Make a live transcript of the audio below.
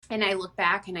And I look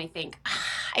back and I think,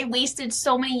 I wasted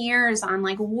so many years on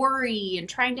like worry and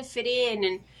trying to fit in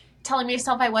and telling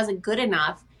myself I wasn't good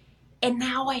enough. And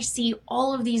now I see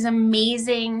all of these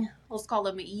amazing, let's call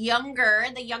them the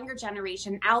younger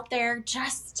generation out there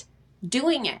just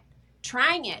doing it,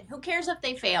 trying it. Who cares if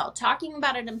they fail? Talking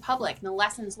about it in public and the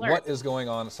lessons learned. What is going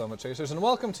on, Summit Chasers? And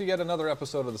welcome to yet another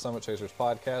episode of the Summit Chasers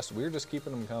podcast. We're just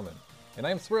keeping them coming. And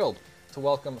I'm thrilled to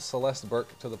welcome Celeste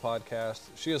Berke to the podcast.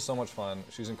 She is so much fun.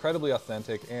 She's incredibly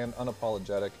authentic and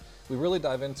unapologetic. We really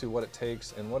dive into what it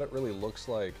takes and what it really looks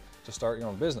like to start your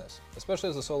own business, especially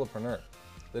as a solopreneur.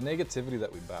 The negativity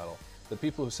that we battle, the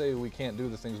people who say we can't do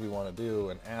the things we want to do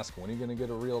and ask, when are you going to get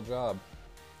a real job?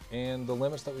 And the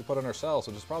limits that we put on ourselves,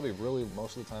 which is probably really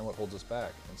most of the time what holds us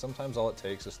back. And sometimes all it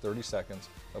takes is 30 seconds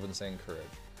of insane courage.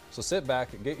 So sit back,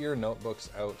 get your notebooks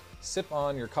out, sip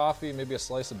on your coffee, maybe a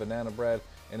slice of banana bread,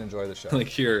 and enjoy the show.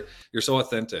 Like you're so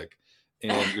authentic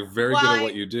and you're very good at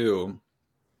what you do.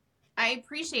 I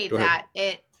appreciate that.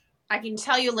 I can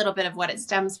tell you a little bit of what it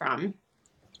stems from.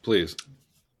 Please.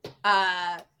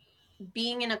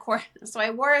 Being in a so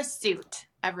I wore a suit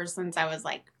ever since I was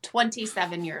like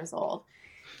 27 years old.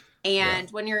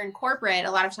 And when you're in corporate,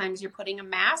 a lot of times you're putting a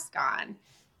mask on,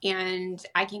 and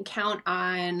I can count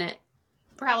on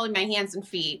probably my hands and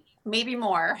feet, maybe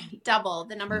more, double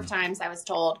the number of times I was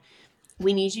told,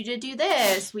 we need you to do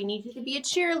this. We need you to be a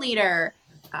cheerleader.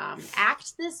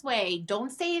 Act this way.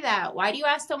 Don't say that. Why do you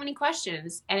ask so many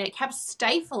questions? And it kept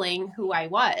stifling who I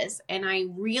was. And I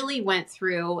really went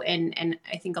through, and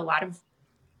I think a lot of,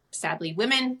 sadly,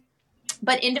 women,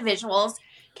 but individuals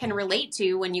can relate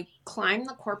to when you climb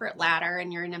the corporate ladder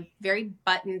and you're in a very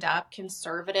buttoned up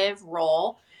conservative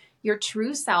role, your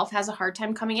true self has a hard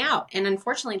time coming out. And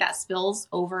unfortunately, that spills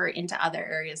over into other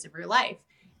areas of your life.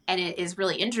 And it is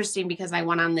really interesting because I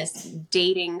went on this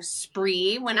dating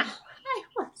spree when I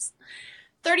was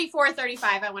 34,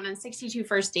 35. I went on 62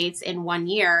 first dates in 1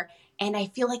 year. And I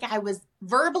feel like I was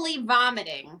verbally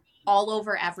vomiting all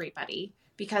over everybody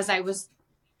because I was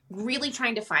really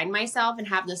trying to find myself and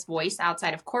have this voice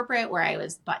outside of corporate where I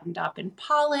was buttoned up and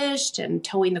polished and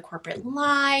towing the corporate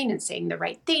line and saying the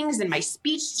right things, and my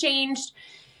speech changed,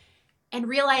 and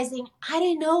realizing I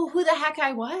didn't know who the heck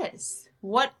I was.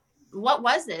 What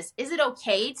was this? Is it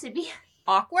okay to be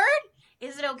awkward?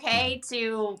 Is it okay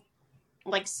to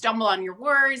like stumble on your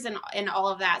words and all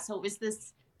of that? So it was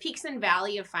this peaks and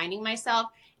valley of finding myself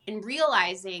and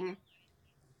realizing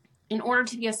in order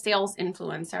to be a sales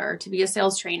influencer, to be a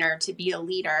sales trainer, to be a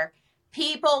leader,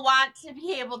 people want to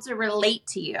be able to relate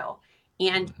to you.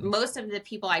 And most of the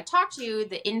people I talk to,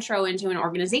 the intro into an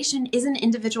organization is an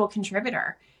individual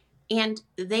contributor. And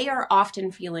they are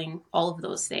often feeling all of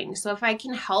those things. So if I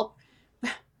can help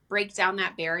break down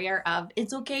that barrier of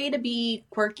it's okay to be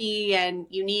quirky and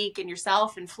unique and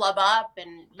yourself and flub up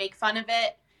and make fun of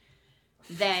it,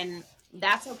 then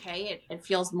that's okay. It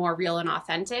feels more real and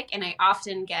authentic. And I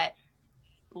often get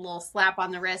a little slap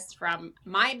on the wrist from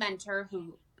my mentor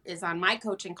who is on my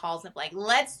coaching calls of like,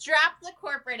 let's drop the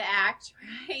corporate act,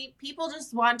 right? People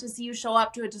just want to see you show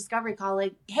up to a discovery call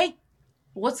like, hey,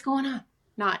 what's going on?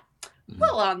 Not,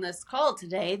 well, on this call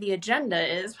today, the agenda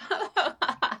is.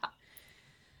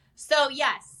 So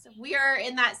yes, we are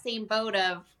in that same boat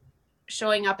of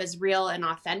showing up as real and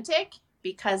authentic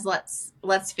because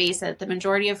let's face it, the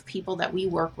majority of people that we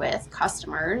work with,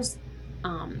 customers,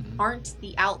 aren't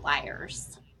the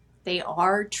outliers. They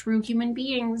are true human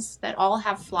beings that all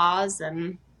have flaws.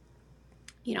 And,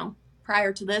 you know,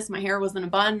 prior to this, my hair was in a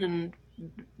bun and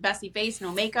messy face,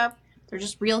 no makeup. They're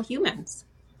just real humans.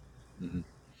 Mm-hmm.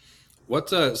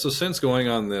 So since going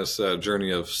on this journey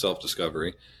of self-discovery,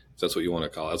 if that's what you want to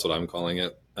call it, that's what I'm calling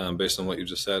it, based on what you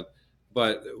just said.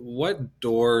 But what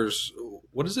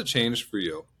has it changed for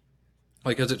you?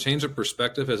 Like, has it changed your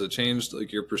perspective? Has it changed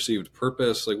like your perceived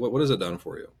purpose? Like what has it done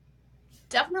for you?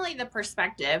 Definitely the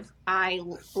perspective. I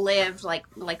lived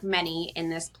like many in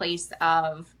this place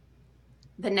of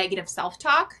the negative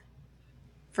self-talk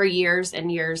for years and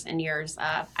years and years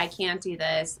of, I can't do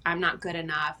this. I'm not good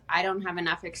enough. I don't have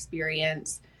enough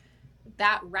experience.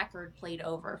 That record played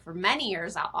over for many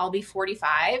years. I'll be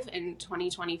 45 in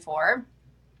 2024.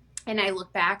 And I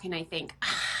look back and I think,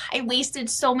 I wasted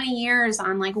so many years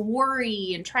on like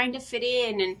worry and trying to fit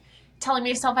in and telling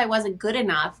myself I wasn't good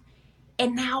enough.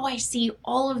 And now I see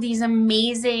all of these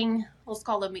amazing, let's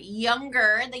call them the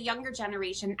younger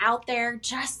generation out there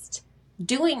just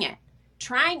doing it,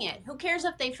 trying it. Who cares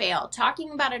if they fail?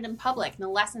 Talking about it in public and the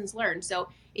lessons learned. So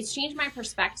it's changed my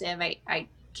perspective. I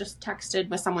just texted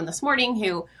with someone this morning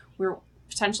who we're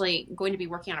potentially going to be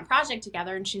working on a project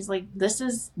together. And she's like, this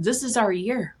is our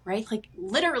year, right? Like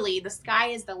literally the sky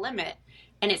is the limit.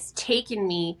 And it's taken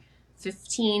me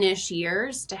 15-ish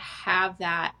years to have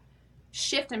that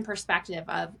shift in perspective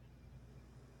of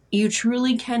you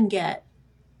truly can get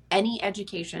any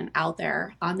education out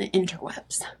there on the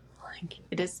interwebs. Like,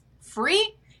 it is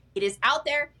free, it is out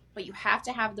there, but you have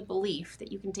to have the belief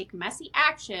that you can take messy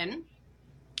action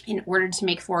in order to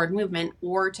make forward movement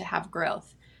or to have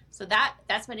growth. So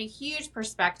that's been a huge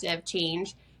perspective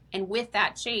change. And with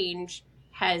that change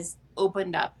has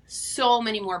opened up so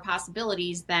many more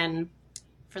possibilities than,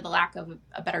 for the lack of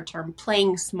a better term,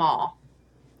 playing small.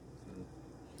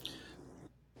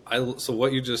 So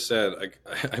what you just said,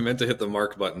 I meant to hit the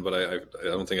mark button, but I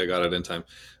don't think I got it in time.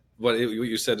 What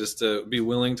you said is to be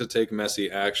willing to take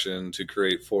messy action to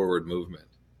create forward movement.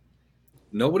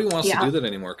 Nobody wants to do that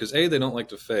anymore because A, they don't like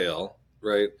to fail,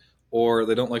 right? Or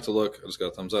they don't like to look. I just got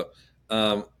a thumbs up.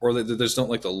 Or they just don't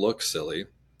like to look silly,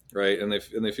 right? And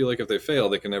they feel like if they fail,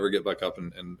 they can never get back up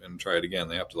and try it again.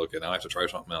 They have to look at, now I have to try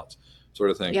something else,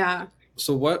 sort of thing. Yeah.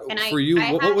 So what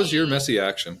was your messy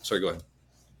action? Sorry, go ahead.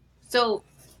 So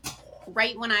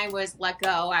right when I was let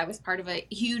go, I was part of a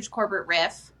huge corporate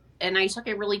riff, and I took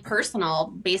it really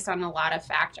personal based on a lot of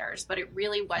factors. But it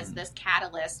really was this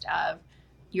catalyst of,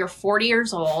 you're 40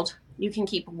 years old, you can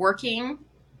keep working,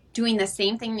 doing the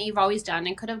same thing that you've always done,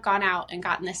 and could have gone out and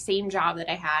gotten the same job that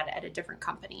I had at a different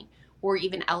company, or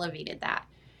even elevated that.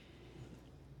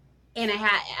 And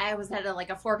I was at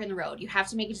a fork in the road. You have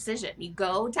to make a decision. You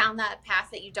go down that path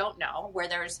that you don't know, where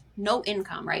there's no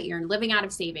income, right? You're living out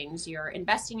of savings. You're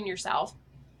investing in yourself.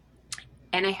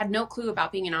 And I had no clue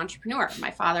about being an entrepreneur.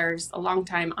 My father's a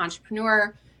longtime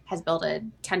entrepreneur, has built a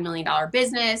 $10 million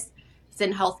business. It's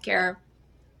in healthcare.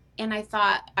 And I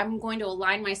thought, I'm going to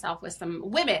align myself with some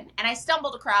women. And I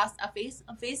stumbled across a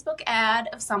Facebook ad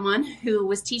of someone who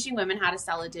was teaching women how to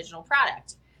sell a digital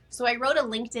product. So I wrote a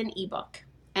LinkedIn ebook.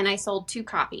 And I sold 2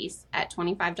 copies at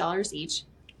 $25 each.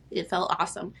 It felt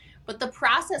awesome. But the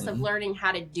process of learning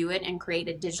how to do it and create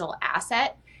a digital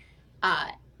asset,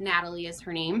 Natalie is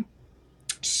her name,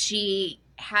 she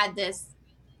had this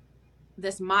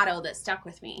motto that stuck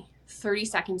with me: 30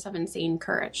 seconds of insane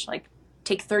courage. Like,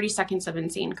 take 30 seconds of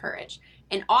insane courage.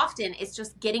 And often it's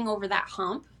just getting over that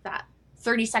hump, that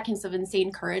 30 seconds of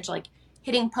insane courage, like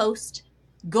hitting post,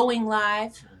 going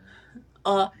live,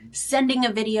 sending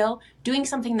a video, doing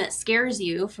something that scares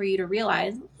you for you to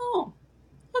realize, oh,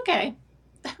 okay,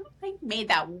 I made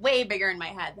that way bigger in my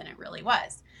head than it really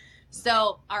was.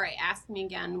 So, all right, ask me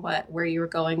again where you were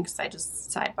going, because I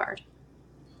just sidebarred.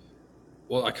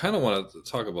 Well, I kind of want to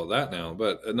talk about that now,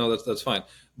 but no, that's fine.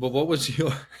 But what was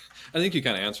your? I think you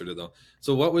kind of answered it though.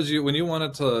 So, what was when you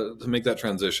wanted to make that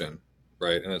transition,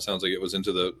 right? And it sounds like it was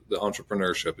into the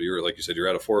entrepreneurship. You were, like you said, you're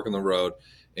at a fork in the road,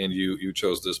 and you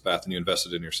chose this path and you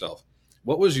invested in yourself.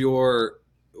 What was your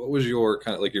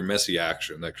kind of like your messy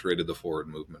action that created the forward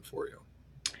movement for you?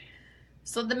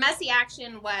 So the messy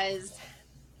action was,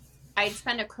 I'd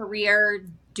spent a career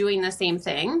doing the same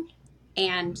thing,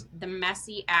 and the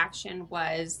messy action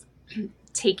was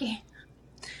taking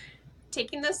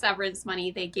the severance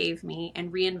money they gave me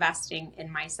and reinvesting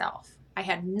in myself. I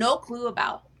had no clue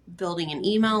about building an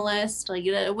email list. Like,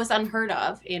 it was unheard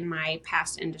of in my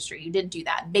past industry. You didn't do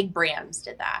that. Big brands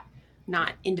did that,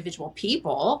 not individual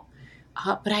people.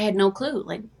 But I had no clue.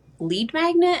 Like, lead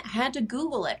magnet, I had to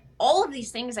Google it. All of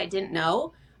these things I didn't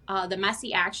know. The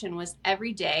messy action was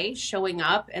every day showing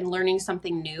up and learning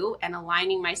something new and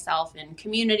aligning myself in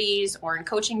communities or in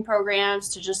coaching programs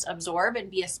to just absorb and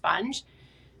be a sponge,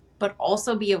 but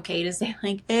also be okay to say,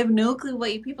 like, I have no clue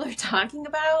what you people are talking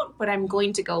about, but I'm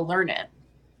going to go learn it.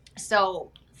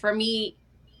 So for me,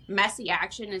 messy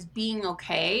action is being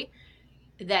okay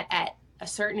that at a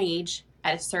certain age,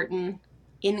 at a certain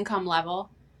income level,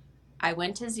 I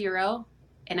went to zero,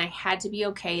 and I had to be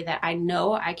okay that I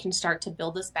know I can start to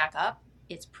build this back up.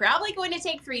 It's probably going to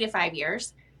take 3 to 5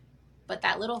 years, but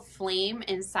that little flame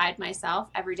inside myself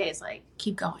every day is like,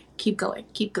 keep going, keep going,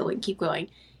 keep going, keep going.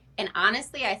 And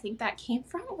honestly, I think that came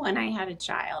from when I had a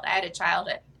child. I had a child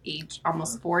at age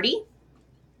almost 40.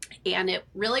 And it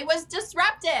really was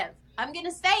disruptive. I'm going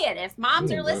to say it. If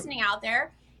moms are listening out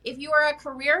there, if you are a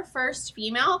career first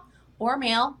female or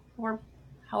male, or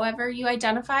however you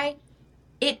identify,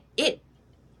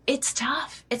 it's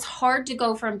tough. It's hard to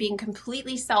go from being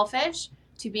completely selfish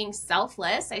to being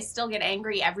selfless. I still get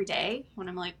angry every day when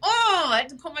I'm like, oh, I had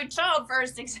to put my child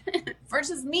first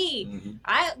versus me. Mm-hmm.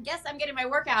 I guess I'm getting my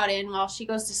workout in while she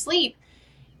goes to sleep.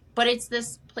 But it's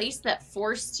this place that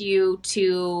forced you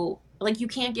to, like, you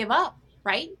can't give up,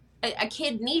 right? A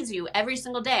kid needs you every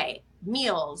single day.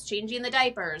 Meals, changing the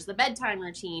diapers, the bedtime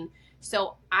routine.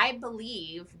 So I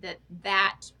believe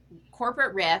that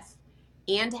corporate riff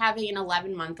and having an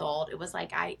 11-month-old, it was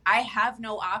like, I have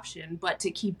no option but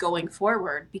to keep going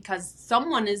forward because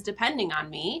someone is depending on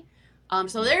me.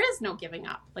 So there is no giving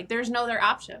up. Like, there's no other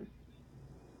option.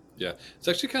 Yeah, it's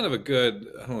actually kind of a good.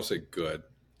 I don't want to say good,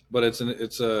 but it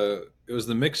was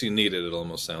the mix you needed. It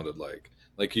almost sounded like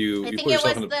you I think put it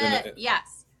yourself was in a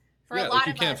yes. For a yeah, lot like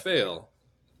you of can't us, fail.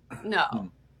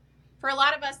 no. For a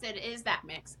lot of us, it is that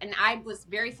mix. And I was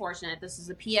very fortunate. This is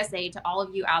a PSA to all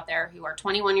of you out there who are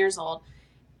 21 years old.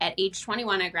 At age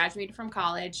 21, I graduated from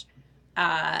college.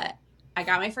 I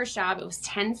got my first job. It was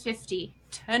 $10.50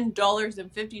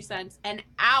 an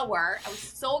hour. I was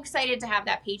so excited to have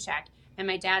that paycheck. And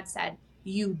my dad said,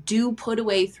 you do put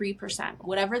away 3%.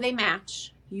 Whatever they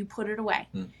match, you put it away.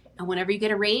 And whenever you get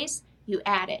a raise, you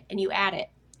add it and you add it.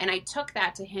 And I took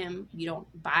that to him. You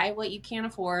don't buy what you can't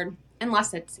afford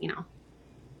unless it's,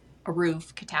 a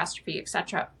roof, catastrophe,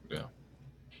 etc. Yeah.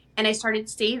 And I started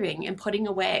saving and putting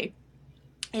away.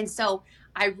 And so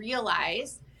I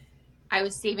realized I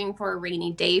was saving for a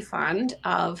rainy day fund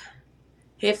of,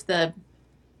 if the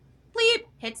bleep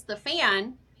hits the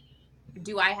fan,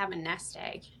 do I have a nest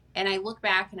egg? And I look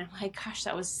back and I'm like, gosh,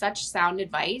 that was such sound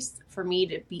advice for me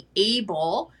to be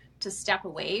able to step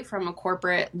away from a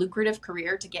corporate lucrative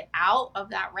career, to get out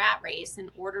of that rat race in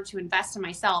order to invest in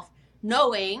myself,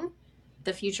 knowing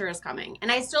the future is coming.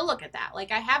 And I still look at that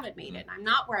like I haven't made it. I'm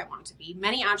not where I want to be.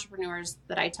 Many entrepreneurs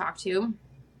that I talk to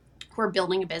who are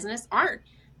building a business aren't.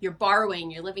 You're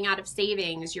borrowing, you're living out of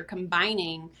savings, you're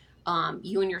combining,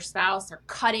 you and your spouse are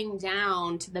cutting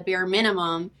down to the bare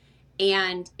minimum.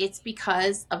 And it's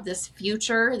because of this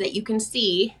future that you can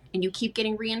see, and you keep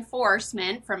getting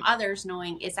reinforcement from others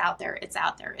knowing it's out there, it's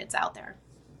out there, it's out there.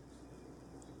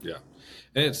 Yeah.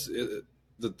 And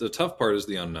the tough part is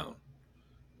the unknown.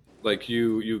 Like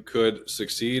you could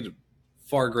succeed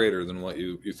far greater than what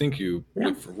you think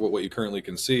what you currently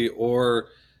can see, or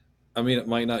I mean, it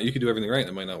might not. You could do everything right, and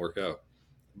it might not work out.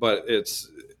 But it's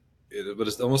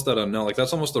almost that unknown. Like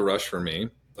that's almost the rush for me.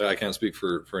 Like, I can't speak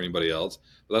for anybody else,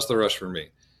 but that's the rush for me.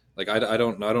 Like I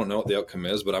don't know what the outcome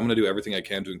is, but I'm going to do everything I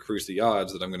can to increase the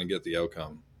odds that I'm going to get the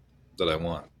outcome that I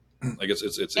want. Like it's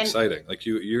exciting. Like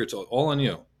it's all on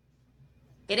you.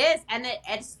 It is, and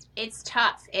it's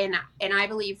tough, and I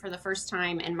believe for the first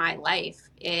time in my life,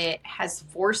 it has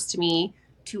forced me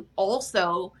to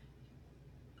also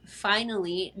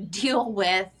finally deal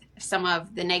with some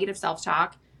of the negative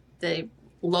self-talk, the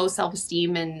low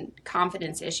self-esteem and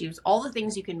confidence issues, all the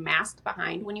things you can mask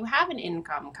behind when you have an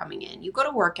income coming in. You go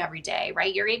to work every day,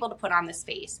 right? You're able to put on this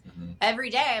face. Mm-hmm. Every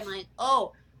day I'm like,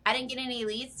 oh, I didn't get any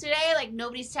leads today. Like,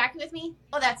 nobody's talking with me.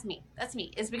 Oh, that's me. That's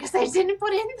me. It's because I didn't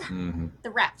put in the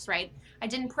reps, right? I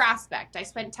didn't prospect. I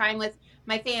spent time with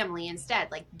my family instead.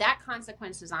 Like, that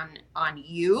consequence is on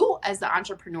you as the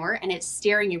entrepreneur, and it's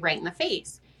staring you right in the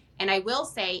face. And I will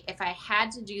say, if I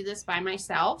had to do this by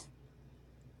myself,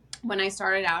 when I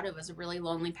started out, it was a really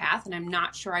lonely path, and I'm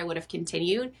not sure I would have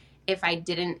continued if I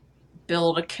didn't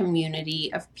build a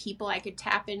community of people I could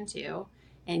tap into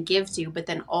and give to, but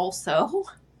then also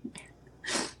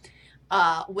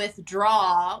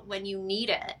withdraw when you need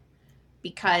it,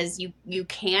 because you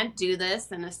can't do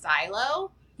this in a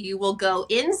silo. You will go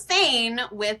insane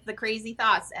with the crazy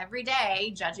thoughts every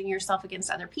day, judging yourself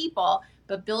against other people.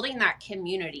 But building that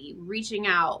community, reaching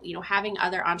out, having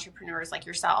other entrepreneurs like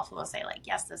yourself who will say, like,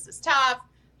 yes, this is tough.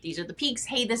 These are the peaks.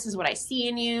 Hey, this is what I see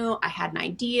in you. I had an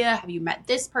idea. Have you met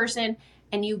this person?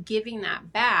 And you giving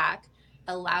that back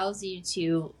allows you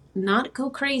to not go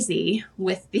crazy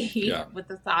with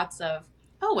the thoughts of,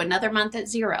 oh, another month at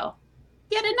zero.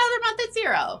 Yet another month at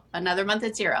zero. Another month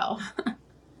at zero.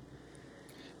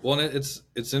 Well, and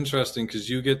it's interesting because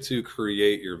you get to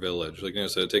create your village. Like I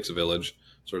said, it takes a village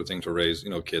sort of thing to raise,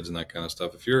 kids and that kind of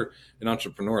stuff. If you're an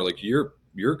entrepreneur, like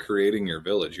you're creating your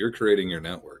village, you're creating your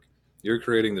network, you're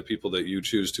creating the people that you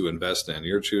choose to invest in.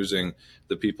 You're choosing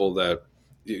the people that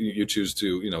you choose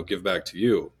to, give back to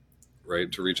you,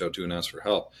 right? To reach out to and ask for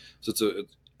help. So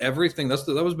it's everything. That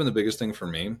was been the biggest thing for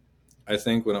me. I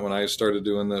think when I started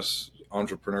doing this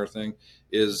entrepreneur thing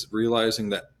is realizing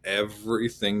that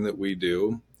everything that we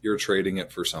do, you're trading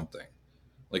it for something.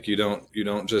 Like you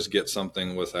don't just get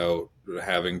something without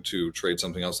having to trade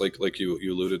something else. Like you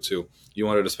alluded to, you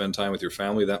wanted to spend time with your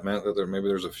family. That meant that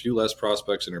there's a few less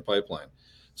prospects in your pipeline.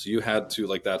 So you had to,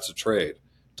 like, that's a trade.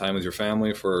 Time with your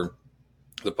family for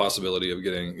the possibility of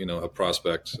getting, a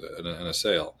prospect and a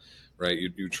sale, right?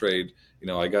 You trade,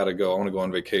 I got to go, I want to go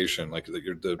on vacation. Like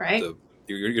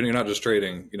you're not just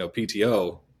trading,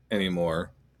 PTO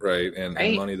anymore, right? And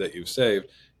money that you've saved,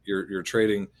 you're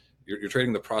trading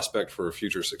the prospect for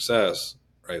future success,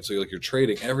 right? So you're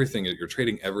trading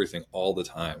everything all the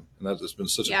time, and that's been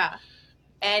such a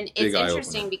And it's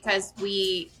interesting because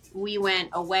we went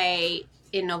away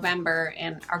in November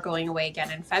and are going away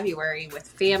again in February with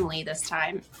family this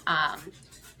time.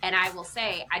 And I will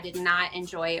say I did not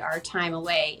enjoy our time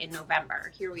away in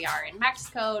November. Here we are in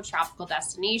Mexico, tropical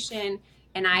destination,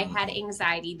 and I had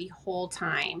anxiety the whole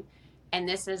time. And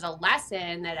this is a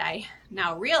lesson that I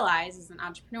now realize as an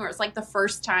entrepreneur. It's like the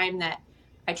first time that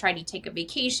I tried to take a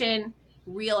vacation,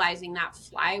 realizing that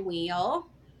flywheel,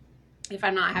 if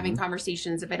I'm not having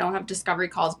conversations, if I don't have discovery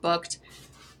calls booked,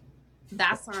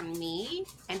 that's on me.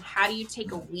 And how do you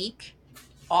take a week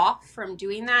off from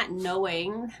doing that,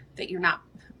 knowing that you're not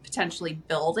potentially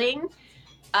building?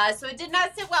 So it did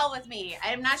not sit well with me.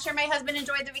 I'm not sure my husband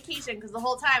enjoyed the vacation because the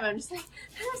whole time I'm just like,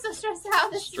 I'm so stressed out.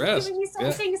 This is giving me so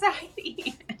much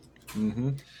anxiety.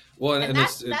 Well, and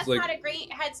that's like, not a great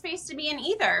headspace to be in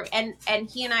either. And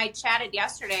he and I chatted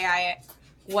yesterday. I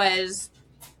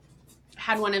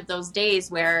had one of those days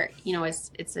where, you know,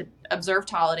 it's an observed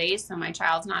holiday, so my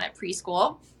child's not at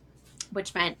preschool,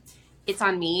 which meant it's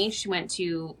on me. She went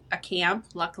to a camp,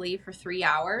 luckily, for 3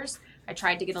 hours. I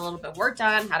tried to get a little bit of work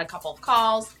done, had a couple of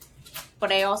calls,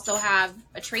 but I also have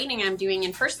a training I'm doing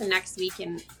in person next week,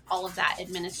 and all of that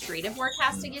administrative work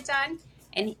has to get done.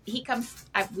 And he comes,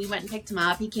 we went and picked him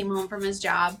up. He came home from his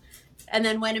job and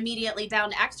then went immediately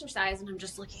down to exercise. And I'm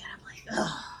just looking at him like,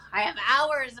 ugh, I have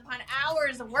hours upon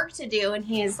hours of work to do. And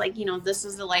he is like, you know, this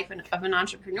is the life of an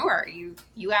entrepreneur.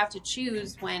 You have to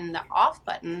choose when the off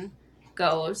button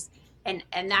goes. And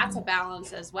that's a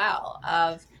balance as well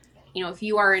of, you know, if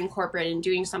you are in corporate and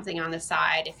doing something on the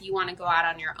side, if you want to go out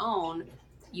on your own,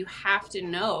 you have to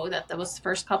know that those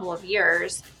first couple of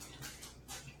years,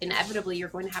 inevitably you're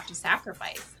going to have to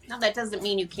sacrifice. Now, that doesn't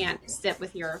mean you can't sit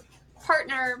with your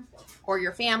partner or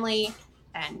your family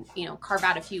and, you know, carve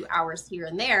out a few hours here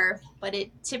and there, but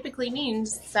it typically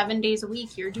means 7 days a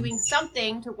week you're doing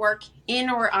something to work in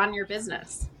or on your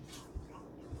business.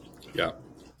 Yeah.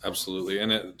 Absolutely.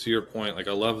 And to your point, like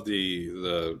I love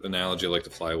the analogy like the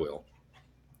flywheel,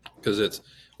 because it's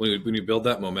when you build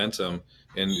that momentum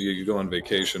and you go on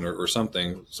vacation or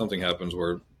something happens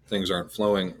where things aren't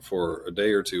flowing for a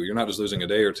day or two. You're not just losing a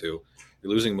day or two,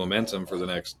 you're losing momentum for the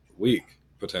next week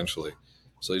potentially.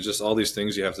 So it's just all these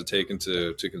things you have to take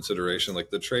into consideration.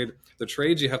 Like the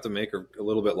trades you have to make are a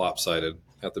little bit lopsided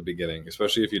at the beginning,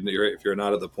 especially if you're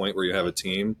not at the point where you have a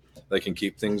team that can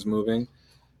keep things moving.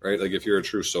 Right? Like if you're a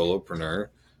true solopreneur,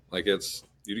 like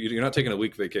you're not taking a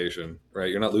week vacation, right?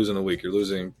 You're not losing a week, you're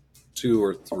losing 2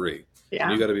 or 3. Yeah.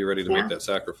 And you got to be ready to make that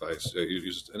sacrifice.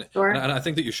 And I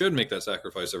think that you should make that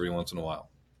sacrifice every once in a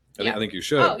while. I think you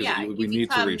should, because we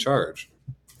need to recharge.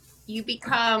 You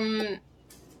become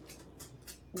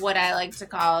what I like to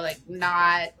call like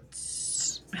not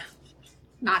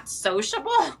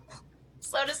sociable,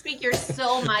 so to speak. You're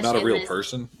so much not a real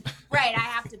person. Right, I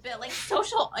have to build like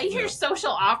social. You're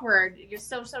social awkward. You're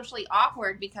so socially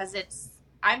awkward because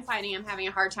I'm finding I'm having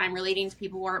a hard time relating to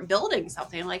people who aren't building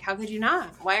something. Like, how could you not?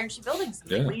 Why aren't you building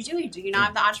something? Yeah. What are you doing? Do you not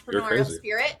have the entrepreneurial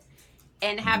spirit?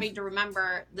 And having to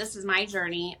remember, this is my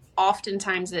journey.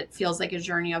 Oftentimes, it feels like a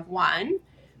journey of one.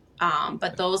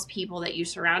 But those people that you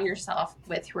surround yourself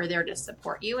with who are there to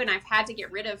support you, and I've had to get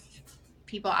rid of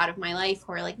people out of my life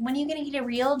who are like, when are you going to get a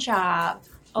real job?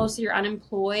 Oh, so you're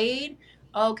unemployed?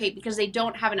 Okay, because they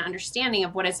don't have an understanding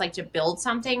of what it's like to build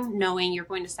something, knowing you're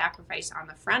going to sacrifice on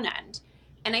the front end.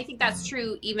 And I think that's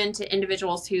true even to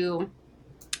individuals who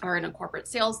are in a corporate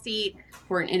sales seat,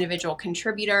 who are an individual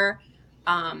contributor.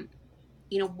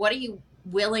 You know, what are you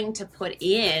willing to put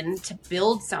in to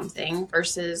build something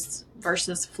versus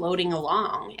floating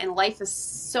along? And life is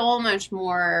so much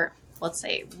more, let's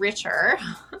say, richer,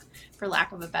 for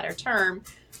lack of a better term,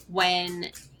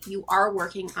 when you are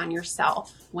working on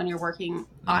yourself, when you're working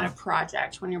on a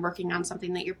project, when you're working on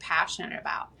something that you're passionate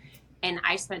about. And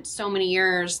I spent so many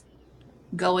years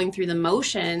going through the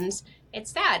motions.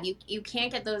 It's sad. You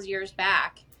can't get those years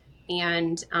back.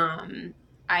 And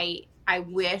I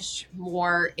wish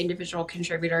more individual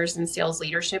contributors and sales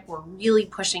leadership were really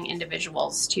pushing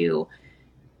individuals to,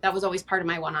 that was always part of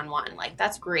my one-on-one. Like,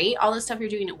 that's great, all the stuff you're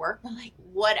doing at work, but like,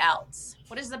 what else?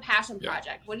 What is the passion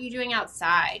project? What are you doing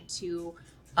outside to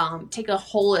take a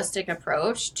holistic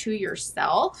approach to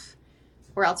yourself,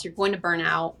 or else you're going to burn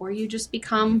out, or you just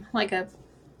become like a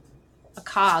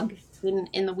cog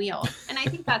in the wheel. And I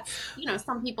think that's, you know,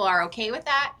 some people are okay with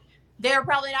that. They're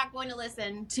probably not going to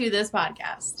listen to this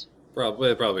podcast.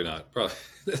 Probably not.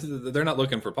 They're not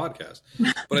looking for podcasts.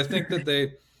 But I think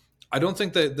that I don't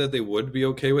think that they would be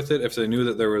okay with it if they knew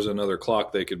that there was another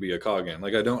clock they could be a cog in.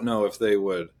 Like, I don't know if they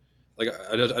would. Like,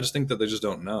 I just think that they just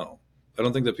don't know. I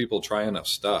don't think that people try enough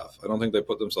stuff. I don't think they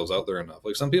put themselves out there enough.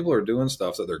 Like, some people are doing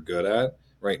stuff that they're good at,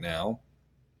 right now,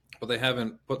 but they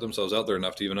haven't put themselves out there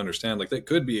enough to even understand, like, they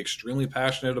could be extremely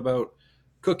passionate about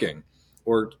cooking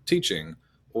or teaching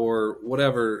or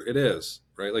whatever it is,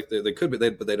 right? Like they could be,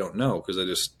 but they don't know because they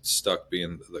just stuck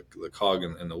being the cog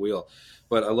in the wheel.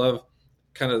 But I love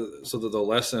kind of, so the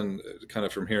lesson kind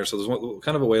of from here. So there's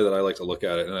kind of a way that I like to look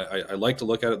at it. And I like to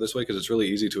look at it this way because it's really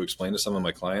easy to explain to some of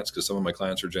my clients, because some of my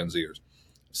clients are Gen Zers.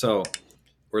 So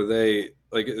where they,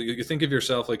 like, you think of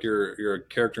yourself like you're a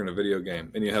character in a video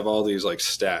game and you have all these like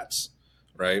stats,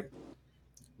 right?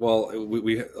 Well,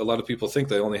 we a lot of people think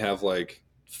they only have like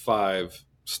 5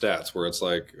 stats, where it's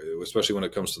like, especially when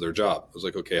it comes to their job, it's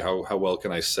like, okay, how well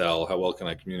can I sell? How well can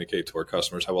I communicate to our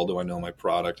customers? How well do I know my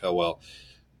product? How well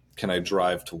can I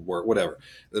drive to work? Whatever.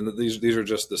 And these are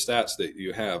just the stats that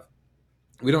you have.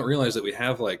 We don't realize that we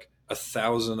have like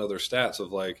 1,000 other stats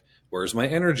of like, where's my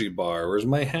energy bar? Where's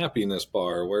my happiness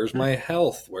bar? Where's my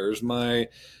health? Where's my,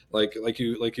 like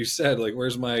you said, like,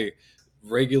 where's my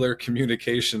regular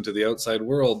communication to the outside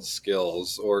world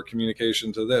skills, or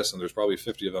communication to this? And there's probably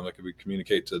 50 of them that could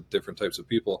communicate to different types of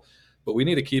people. But we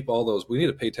need to keep all those, we need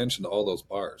to pay attention to all those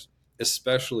bars,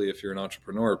 especially if you're an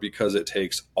entrepreneur, because it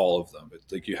takes all of them.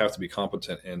 It's like you have to be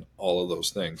competent in all of those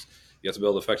things. You have to be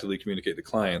able to effectively communicate to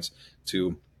clients,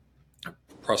 to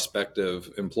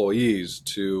prospective employees,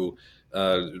 to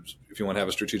if you want to have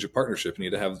a strategic partnership, you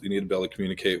need to be able to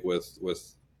communicate with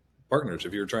partners.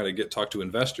 If you're trying to talk to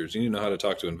investors, you need to know how to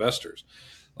talk to investors.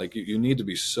 Like you need to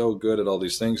be so good at all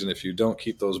these things. And if you don't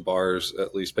keep those bars,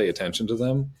 at least pay attention to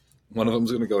them, one of them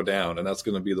is going to go down, and that's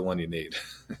going to be the one you need.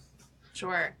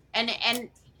 Sure. And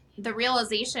the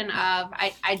realization of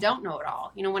I don't know it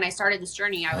all. You know, when I started this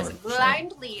journey, I was 100%.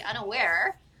 blindly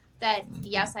unaware that,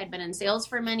 yes, I'd been in sales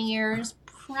for many years,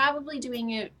 probably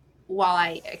doing it while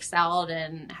I excelled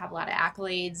and have a lot of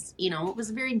accolades. You know, it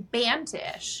was very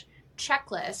bantish,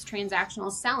 checklist,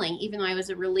 transactional selling, even though I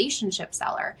was a relationship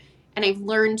seller. And I've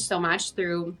learned so much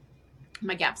through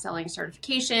my gap selling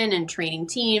certification and training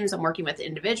teams and working with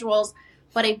individuals.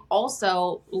 But I've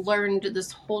also learned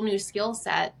this whole new skill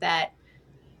set that,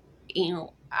 you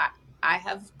know, I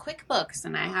have QuickBooks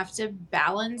and I have to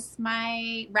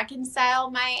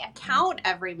reconcile my account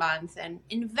every month and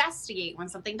investigate when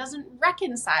something doesn't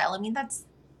reconcile. I mean, it's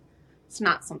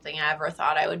not something I ever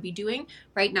thought I would be doing.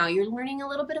 Right now, you're learning a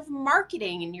little bit of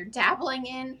marketing and you're dabbling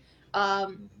in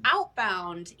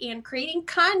outbound and creating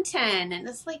content. And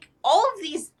it's like all of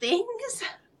these things,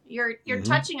 you're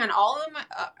touching on all of them,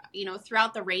 you know,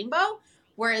 throughout the rainbow.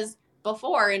 Whereas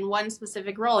before, in one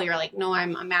specific role, you're like, no,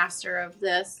 I'm a master of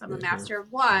this. I'm a master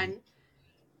of one.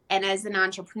 And as an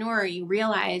entrepreneur, you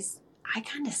realize I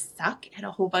kind of suck at a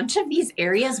whole bunch of these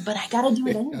areas, but I got to do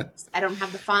it anyways. I don't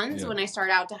have the funds when I start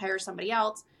out to hire somebody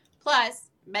else. Plus,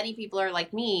 many people are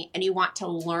like me, and you want to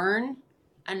learn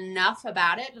enough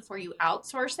about it before you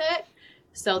outsource it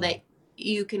so that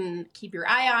you can keep your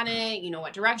eye on it. You know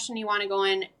what direction you want to go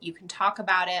in. You can talk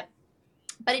about it.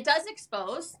 But it does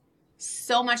expose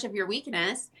so much of your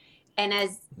weakness. And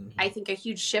as I think a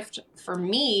huge shift for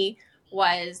me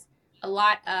was a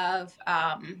lot of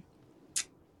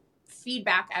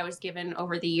feedback I was given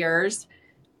over the years.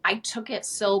 I took it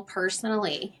so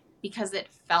personally because it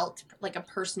felt like a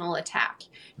personal attack.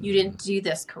 You didn't do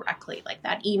this correctly. Like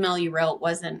that email you wrote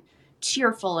wasn't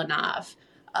cheerful enough.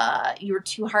 You were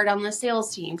too hard on the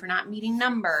sales team for not meeting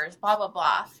numbers, blah, blah,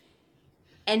 blah.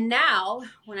 And now,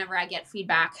 whenever I get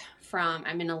feedback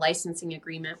I'm in a licensing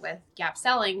agreement with Gap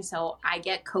Selling, so I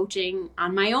get coaching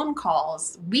on my own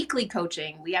calls, weekly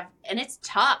coaching. And it's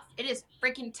tough. It is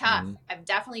freaking tough. I've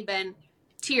definitely been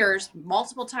tears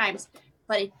multiple times,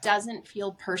 but it doesn't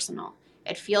feel personal.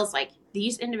 It feels like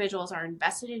these individuals are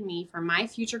invested in me for my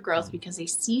future growth because they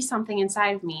see something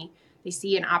inside of me. They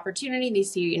see an opportunity. They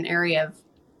see an area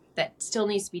that still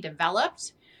needs to be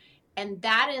developed. And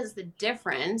that is the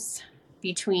difference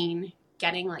between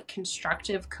getting like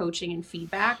constructive coaching and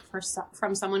feedback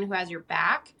from someone who has your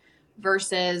back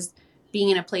versus being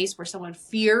in a place where someone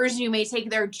fears you may take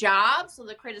their job. So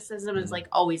the criticism is like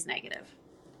always negative.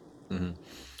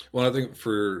 Well, I think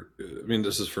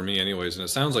this is for me anyways, and it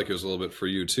sounds like it was a little bit for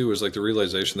you too, is like the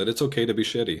realization that it's okay to be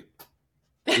shitty.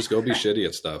 Just go be shitty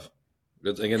at stuff.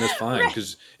 Again, that's fine,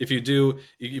 because if you do,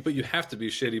 but you have to be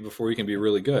shitty before you can be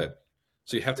really good.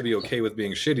 So you have to be okay with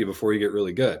being shitty before you get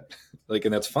really good. Like,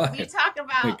 and that's fine. We talk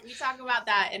about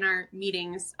that in our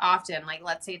meetings often. Like,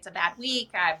 let's say it's a bad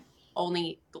week.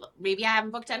 Maybe I haven't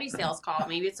booked any sales call.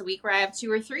 Maybe it's a week where I have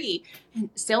 2 or 3.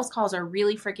 And sales calls are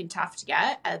really freaking tough to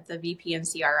get at the VP and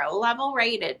CRO level,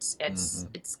 right? It's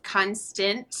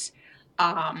constant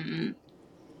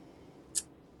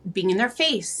being in their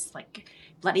face, like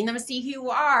letting them see who you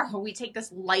are. We take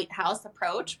this lighthouse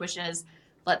approach, which is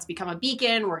let's become a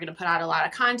beacon. We're going to put out a lot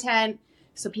of content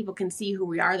so people can see who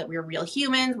we are, that we're real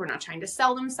humans. We're not trying to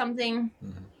sell them something.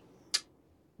 Mm-hmm.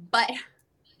 But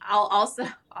I'll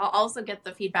also get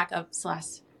the feedback of,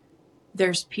 Celeste,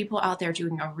 there's people out there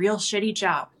doing a real shitty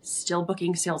job still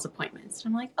booking sales appointments.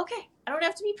 And I'm like, okay, I don't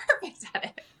have to be perfect at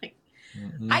it. Like,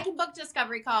 I can book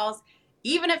discovery calls,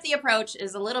 even if the approach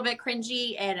is a little bit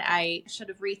cringy and I should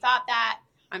have rethought that.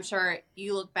 I'm sure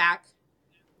you look back,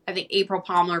 I think April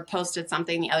Palmer posted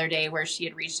something the other day where she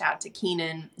had reached out to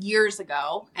Keenan years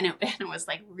ago, and it was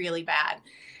like really bad.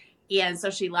 And so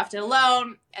she left it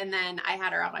alone. And then I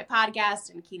had her on my podcast,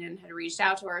 and Keenan had reached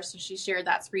out to her. So she shared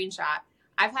that screenshot.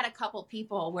 I've had a couple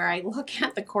people where I look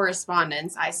at the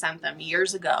correspondence I sent them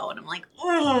years ago, and I'm like,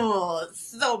 oh,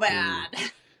 it's so bad.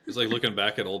 It's like looking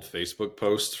back at old Facebook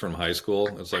posts from high school.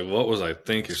 It's like, what was I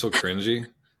thinking? You're so cringy.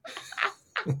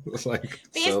 It's like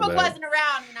Facebook so wasn't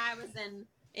around when I was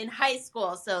in high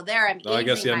school, so there I'm. No, I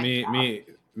guess me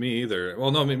either.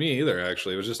 Well, no, me either.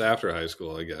 Actually, it was just after high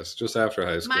school. I guess just after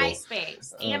high school.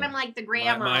 MySpace, and I'm like the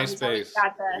grandma. MySpace.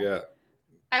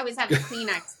 I always have the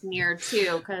Kleenex near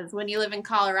too, because when you live in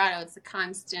Colorado, it's a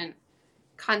constant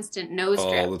nose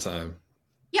drip all the time.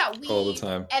 Yeah, all the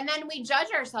time. And then we judge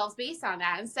ourselves based on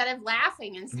that instead of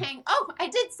laughing and saying, "Oh, I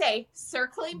did say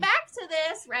circling back to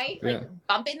this, right? Yeah. Like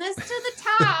bumping this to the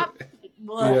top."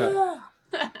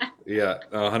 Yeah,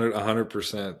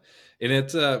 100%. And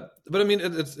it's, but I mean,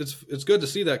 it's good to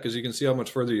see that, because you can see how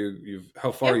much further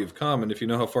how far you've come, and if you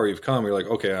know how far you've come, you're like,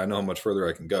 okay, I know how much further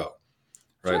I can go,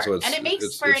 right? Sure. So and it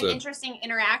makes for an interesting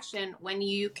interaction when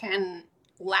you can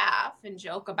laugh and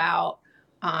joke about,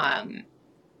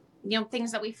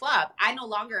 things that we flub. I no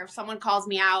longer, if someone calls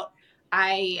me out,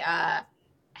 I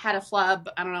had a flub,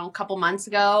 I don't know, a couple months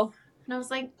ago, and I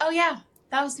was like, oh yeah,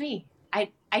 that was me.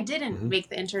 I didn't make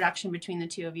the introduction between the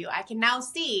two of you. I can now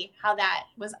see how that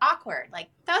was awkward. Like,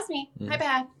 that was me. My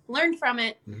bad. Learned from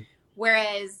it.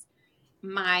 Whereas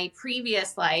my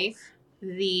previous life,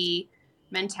 the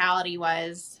mentality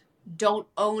was, don't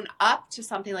own up to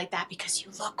something like that because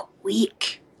you look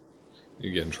weak.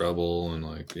 You get in trouble and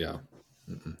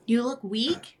You look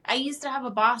weak. I used to have a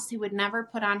boss who would never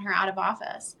put on her out of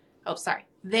office. Oh, sorry.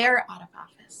 They're out of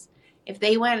office. If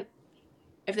they went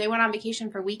on vacation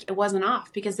for a week, it wasn't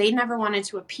off because they never wanted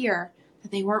to appear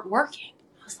that they weren't working.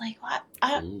 I was like, what?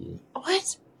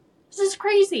 What? This is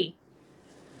crazy.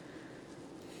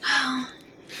 I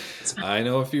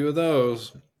know a few of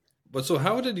those. But so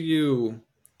how did you,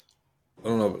 I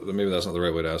don't know, maybe that's not the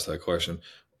right way to ask that question.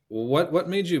 What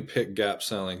made you pick gap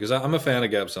selling? Because I'm a fan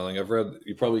of gap selling. I've read,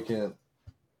 you probably can't,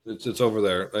 it's over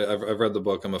there. I've read the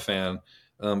book. I'm a fan.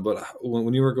 But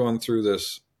when you were going through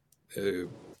this,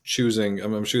 choosing,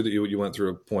 I'm sure that you went through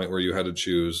a point where you had to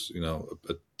choose,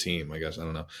 a team, I guess, I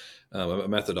don't know, a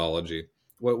methodology.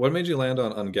 What made you land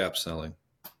on gap selling?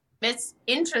 It's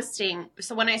interesting.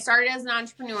 So when I started as an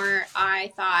entrepreneur,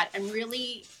 I thought I'm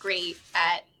really great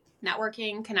at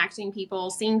networking, connecting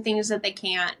people, seeing things that they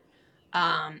can't,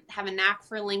 have a knack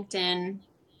for LinkedIn.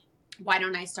 Why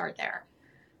don't I start there?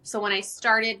 So when I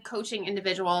started coaching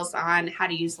individuals on how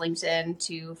to use LinkedIn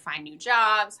to find new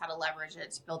jobs, how to leverage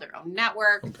it to build their own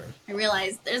network, I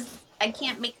realized I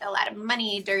can't make a lot of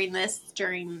money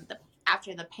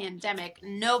after the pandemic.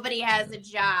 Nobody has a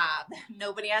job.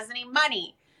 Nobody has any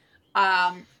money.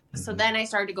 So then I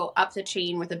started to go up the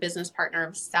chain with a business partner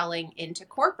of selling into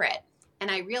corporate. And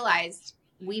I realized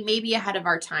we may be ahead of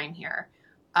our time here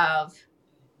of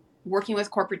working with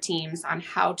corporate teams on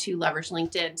how to leverage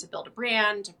LinkedIn to build a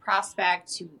brand, to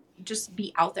prospect, to just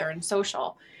be out there in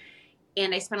social.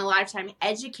 And I spent a lot of time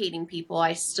educating people.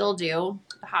 I still do,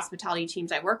 the hospitality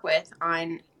teams I work with,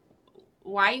 on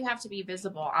why you have to be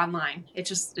visible online.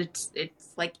 It's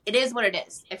like, it is what it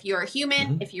is. If you're a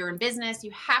human, if you're in business,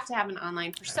 you have to have an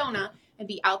online persona and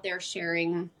be out there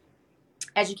sharing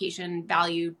education,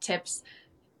 value, tips,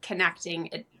 connecting.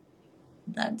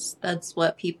 That's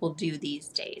what people do these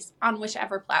days on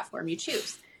whichever platform you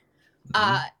choose.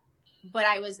 But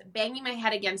I was banging my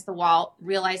head against the wall,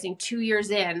 realizing 2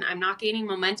 years in, I'm not gaining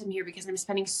momentum here because I'm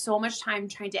spending so much time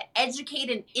trying to educate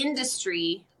an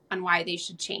industry on why they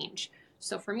should change.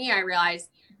 So for me, I realized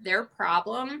their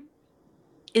problem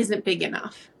isn't big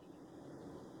enough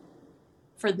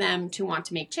for them to want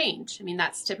to make change. I mean,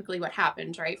 that's typically what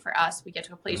happens, right? For us, we get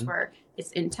to a place where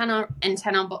it's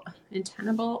untenable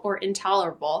or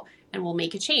intolerable, and we'll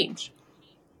make a change.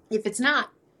 If it's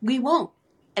not, we won't,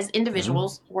 as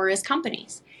individuals or as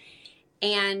companies.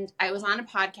 And I was on a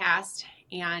podcast,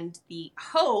 and the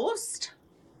host,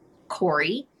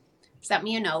 Corey, sent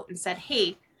me a note and said,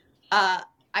 hey,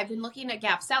 I've been looking at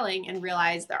gap selling and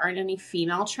realized there aren't any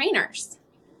female trainers.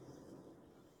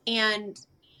 And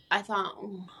I thought,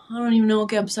 I don't even know what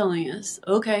gap selling is.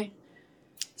 Okay.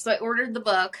 So I ordered the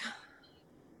book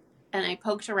and I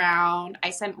poked around. I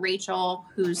sent Rachel,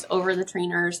 who's over the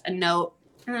trainers, a note.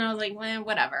 And I was like, well,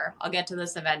 whatever. I'll get to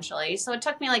this eventually. So it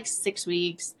took me like 6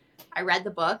 weeks. I read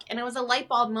the book and it was a light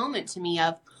bulb moment to me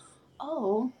of,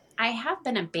 oh, I have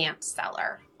been a BANT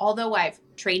seller. Although I've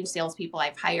trained salespeople,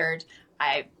 I've hired,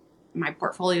 my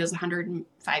portfolio is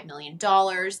 $105 million.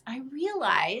 I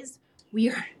realize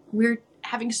we're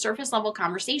having surface level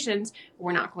conversations.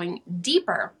 We're not going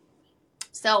deeper.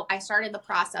 So I started the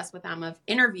process with them of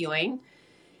interviewing,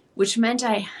 which meant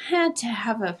I had to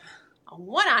have a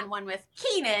one-on-one with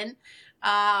Keenan,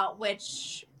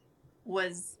 which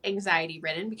was anxiety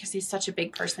ridden because he's such a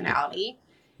big personality.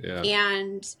 Yeah.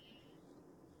 And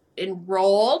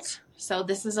enrolled. So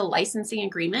this is a licensing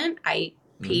agreement. I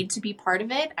paid to be part of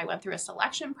it. I went through a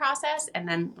selection process and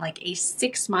then like a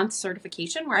 6-month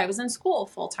certification where I was in school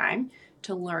full time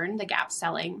to learn the gap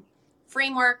selling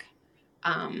framework,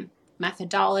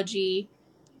 methodology.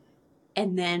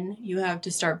 And then you have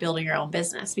to start building your own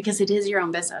business because it is your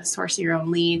own business, sourcing your own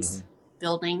leads,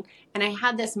 building. And I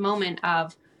had this moment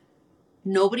of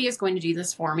nobody is going to do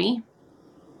this for me.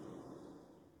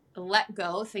 Let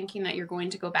go thinking that you're going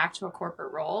to go back to a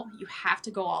corporate role. You have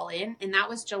to go all in. And that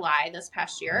was July this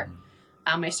past year.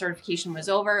 My certification was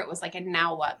over. It was like a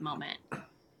now what moment.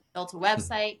 Built a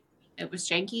website. It was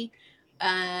janky.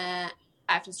 I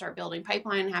have to start building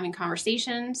pipeline, having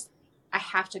conversations. I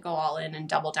have to go all in and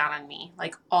double down on me,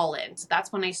 like all in. So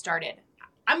that's when I started.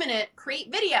 I'm going to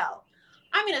create video.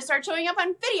 I'm going to start showing up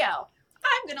on video.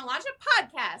 I'm going to launch a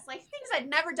podcast, like things I'd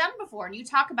never done before. And you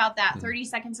talk about that 30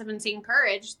 seconds of insane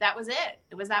courage. That was it.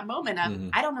 It was that moment of,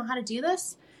 I don't know how to do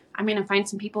this. I'm going to find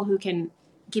some people who can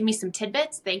give me some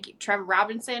tidbits. Thank you. Trevor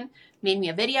Robinson made me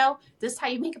a video. This is how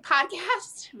you make a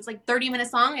podcast. It was like 30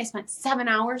 minutes long. I spent 7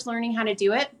 hours learning how to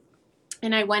do it.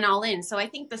 And I went all in. So I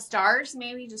think the stars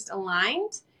maybe just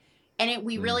aligned. And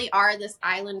we really are this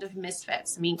island of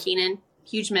misfits. I mean, Keenan,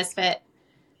 huge misfit.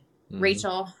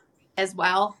 Rachel as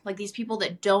well. Like these people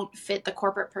that don't fit the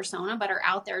corporate persona, but are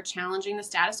out there challenging the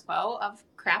status quo of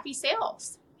crappy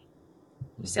sales.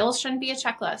 Sales shouldn't be a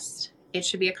checklist. It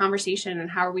should be a conversation. And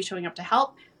how are we showing up to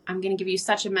help? I'm going to give you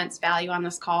such immense value on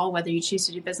this call, whether you choose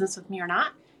to do business with me or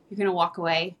not. You're going to walk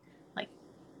away like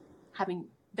having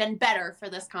been better for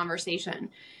this conversation.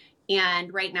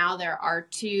 And right now there are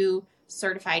 2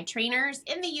 certified trainers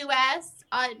in the US,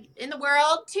 in the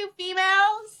world, 2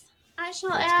 females, I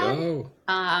shall add.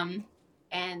 Go.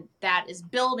 And that is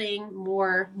building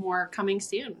more coming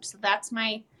soon. So that's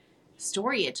my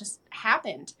story. It just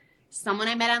happened. Someone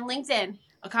I met on LinkedIn,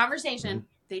 a conversation,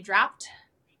 they dropped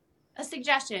a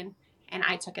suggestion and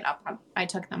I took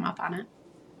them up on it.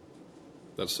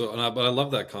 That's so, but I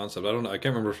love that concept. I can't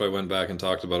remember if I went back and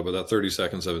talked about it, but that 30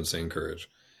 seconds of insane courage.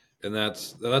 And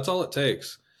that's all it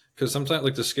takes. Because sometimes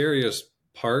like the scariest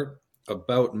part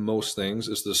about most things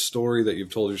is the story that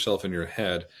you've told yourself in your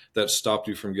head that stopped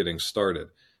you from getting started.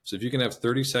 So if you can have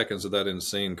 30 seconds of that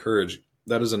insane courage,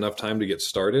 that is enough time to get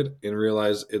started and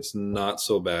realize it's not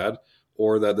so bad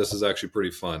or that this is actually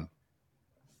pretty fun.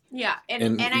 Yeah.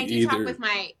 And I do talk with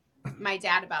my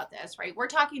dad about this, right? We're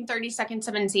talking 30 seconds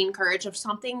of insane courage of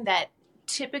something that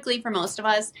typically for most of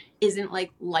us isn't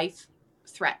like life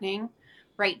threatening,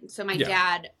 right? So my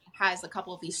dad has a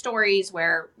couple of these stories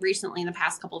where recently in the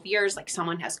past couple of years, like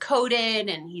someone has coded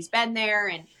and he's been there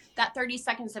and that 30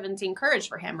 seconds of insane courage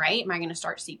for him, right? Am I going to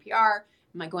start CPR?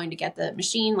 Am I going to get the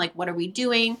machine? Like, what are we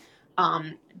doing?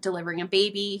 Delivering a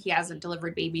baby. He hasn't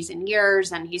delivered babies in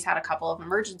years and he's had a couple of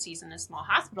emergencies in his small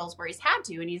hospitals where he's had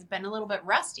to, and he's been a little bit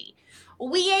rusty.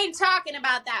 We ain't talking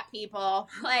about that, people.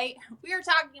 Like, we are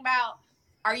talking about,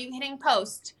 are you hitting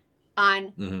post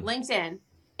on LinkedIn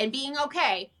and being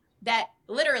okay that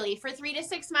literally for 3 to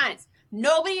 6 months,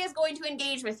 nobody is going to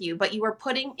engage with you, but you are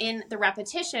putting in the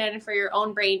repetition for your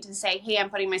own brain to say, hey,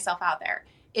 I'm putting myself out there.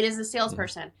 It is a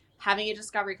salesperson having a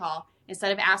discovery call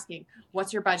instead of asking,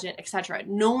 what's your budget, etc.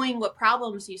 Knowing what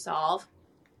problems you solve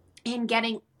and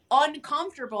getting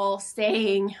uncomfortable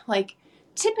saying, like,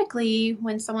 typically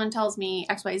when someone tells me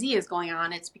XYZ is going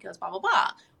on, it's because blah, blah,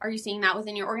 blah. Are you seeing that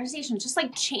within your organization? Just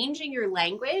like changing your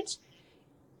language.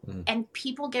 And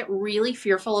people get really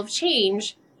fearful of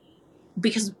change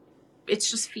because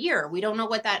it's just fear. We don't know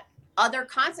what that other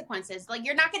consequences. Like,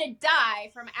 you're not going to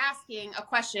die from asking a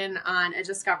question on a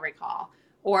discovery call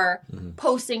or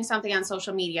posting something on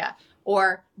social media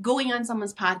or going on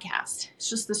someone's podcast. It's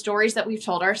just the stories that we've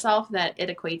told ourselves that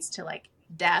it equates to like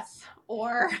death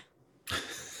or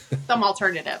some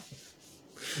alternative.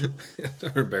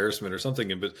 Or embarrassment or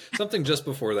something, but something just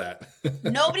before that.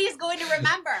 Nobody's going to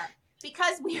remember.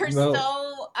 because we are No.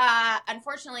 so,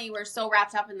 unfortunately, we're so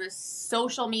wrapped up in this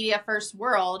social media first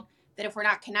world that if we're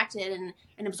not connected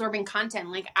and absorbing content,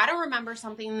 like I don't remember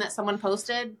something that someone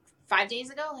posted 5 days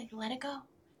ago, like let it go.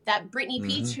 That Brittany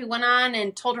Peach who went on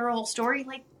and told her whole story,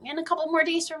 like in a couple more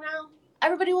days from now,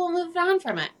 everybody will move on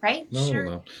from it, right? No, sure.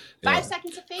 no. 5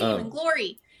 seconds of fame and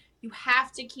glory. You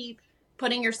have to keep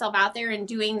putting yourself out there and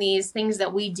doing these things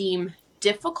that we deem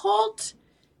difficult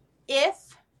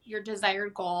if your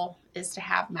desired goal is to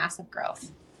have massive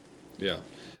growth. Yeah.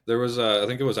 There was, I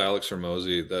think it was Alex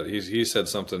Hormozy that he said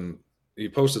something, he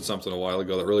posted something a while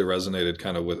ago that really resonated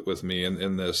kind of with me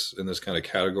in this kind of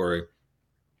category.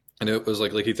 And it was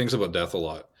like he thinks about death a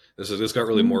lot. This got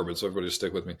really morbid, so everybody just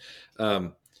stick with me.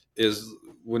 Is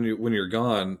when you're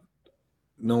gone,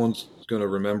 no one's going to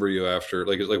remember you after,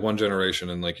 like, it's like one generation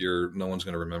and like no one's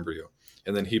going to remember you.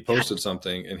 And then he posted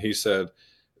something and he said,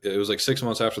 it was like 6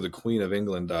 months after the Queen of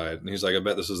England died. And he's like, I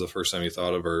bet this is the first time he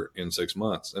thought of her in 6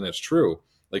 months. And it's true.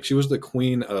 Like, she was the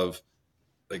queen of,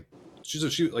 like,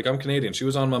 she like, I'm Canadian. She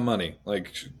was on my money.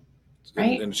 Like,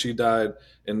 right. And she died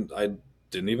and I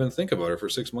didn't even think about her for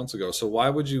 6 months ago. So why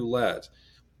would you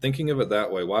thinking of it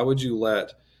that way, why would you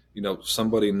let,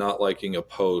 somebody not liking a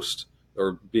post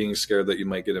or being scared that you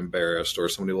might get embarrassed or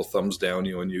somebody will thumbs down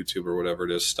you on YouTube or whatever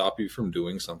it is, stop you from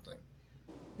doing something?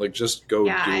 Like, just go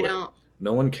do it.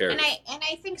 No one cares. And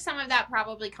I think some of that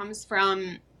probably comes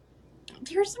from,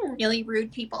 there's some really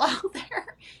rude people out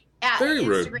there. Very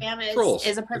Instagram rude.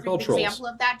 Is a perfect example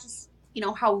of that. Just,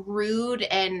 how rude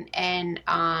and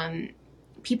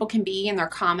people can be in their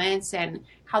comments and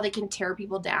how they can tear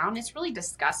people down. It's really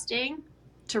disgusting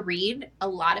to read a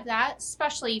lot of that,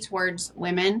 especially towards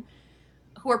women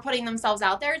who are putting themselves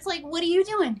out there. It's like, what are you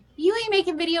doing? You ain't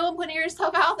making video and putting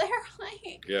yourself out there.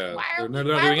 Like, yeah, they're not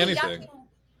doing anything.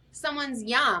 Someone's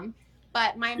yum.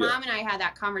 But my mom and I had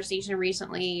that conversation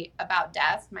recently about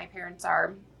death. My parents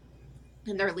are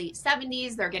in their late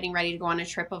 70s. They're getting ready to go on a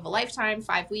trip of a lifetime,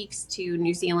 5 weeks to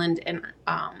New Zealand and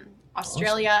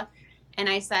Australia. Awesome. And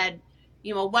I said,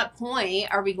 what point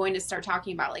are we going to start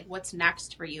talking about, like, what's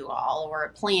next for you all or a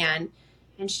plan?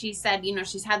 And she said,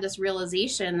 she's had this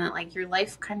realization that, like, your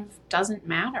life kind of doesn't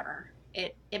matter.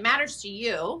 It matters to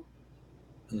you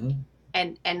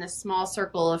and a small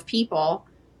circle of people.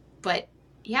 But,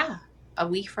 yeah, a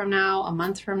week from now, a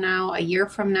month from now, a year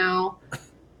from now,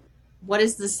 what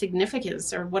is the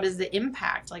significance or what is the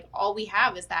impact? Like, all we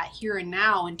have is that here and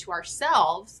now and to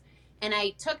ourselves. And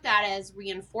I took that as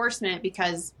reinforcement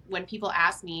because when people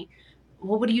ask me,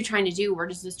 well, what are you trying to do? Where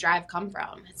does this drive come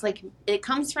from? It's like, it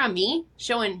comes from me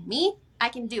showing me I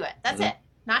can do it. That's it.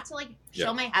 Not to, like,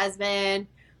 show my husband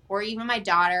or even my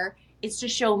daughter. It's to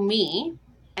show me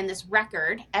and this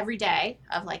record every day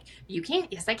of, like, you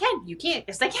can't. Yes, I can. You can't.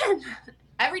 Yes, I can.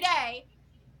 Every day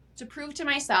to prove to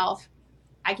myself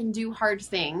I can do hard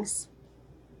things.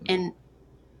 And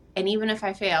even if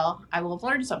I fail, I will have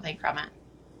learned something from it.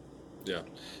 Yeah.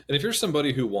 And if you're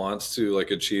somebody who wants to,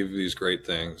 like, achieve these great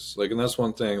things, like, and that's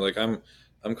one thing, like, I'm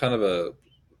kind of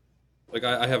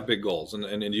I have big goals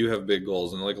and you have big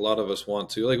goals. And, like, a lot of us want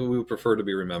to, like, we would prefer to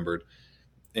be remembered.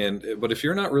 But if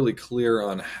you're not really clear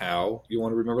on how you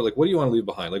want to remember, like, what do you want to leave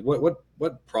behind? Like,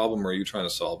 what problem are you trying to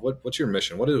solve? What's your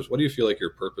mission? What do you feel like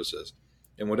your purpose is?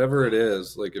 And whatever it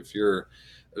is, like, if you're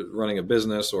running a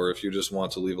business or if you just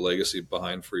want to leave a legacy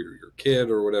behind for your kid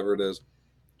or whatever it is,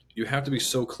 you have to be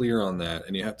so clear on that,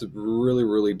 and you have to really,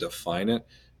 really define it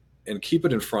and keep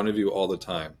it in front of you all the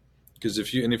time. Because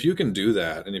if you can do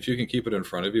that, and if you can keep it in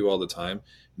front of you all the time,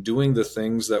 doing the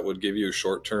things that would give you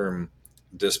short-term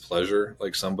displeasure,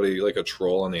 like somebody, like a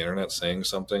troll on the internet saying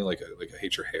something like I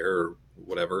hate your hair or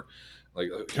whatever. Like,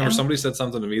 somebody said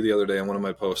something to me the other day on one of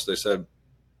my posts. They said,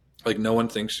 like, no one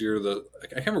thinks you're I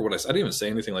can't remember what I said. I didn't even say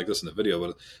anything like this in the video,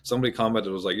 but somebody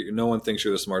commented, was like, no one thinks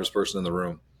you're the smartest person in the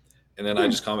room. And then I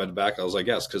just commented back. I was like,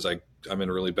 yes, because I'm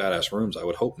in really badass rooms. I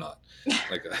would hope not.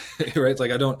 Like, right? It's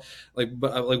like, I don't like,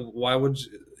 but like, why would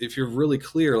if you're really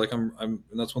clear? Like, and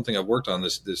that's one thing I've worked on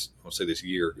this I'll say this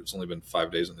year. It's only been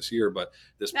 5 days in this year, but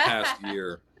this past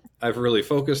year, I've really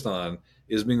focused on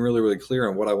is being really, really clear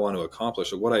on what I want to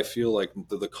accomplish or what I feel like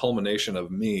the culmination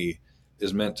of me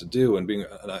is meant to do. And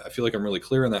I feel like I'm really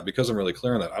clear on that. Because I'm really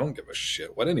clear on that, I don't give a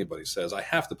shit what anybody says. I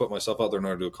have to put myself out there in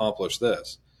order to accomplish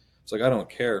this. It's like, I don't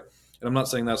care. And I'm not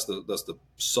saying that's the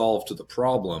solve to the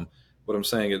problem, but I'm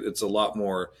saying it's a lot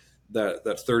more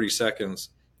that 30 seconds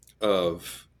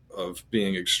of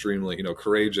being extremely,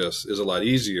 courageous is a lot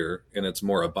easier, and it's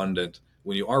more abundant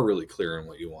when you are really clear on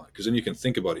what you want. Because then you can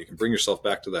think about it. You can bring yourself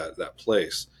back to that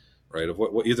place right? Of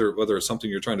whether it's something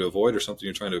you're trying to avoid or something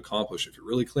you're trying to accomplish. If you're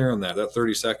really clear on that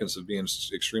 30 seconds of being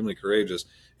extremely courageous,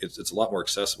 it's a lot more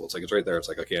accessible. It's like, it's right there. It's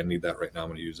like, okay, I need that right now. I'm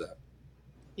going to use that.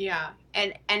 Yeah.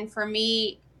 And for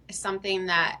me, something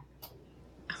that,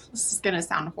 this is going to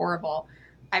sound horrible,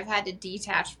 I've had to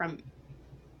detach from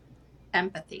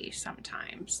empathy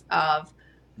sometimes of,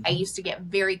 I used to get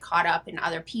very caught up in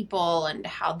other people and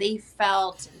how they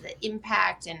felt, the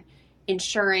impact, and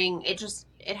ensuring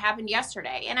it happened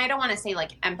yesterday. And I don't want to say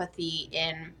like empathy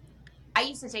I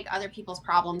used to take other people's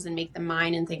problems and make them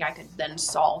mine and think I could then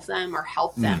solve them or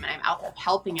help them. And I'm out there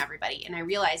helping everybody. And I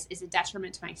realized it's a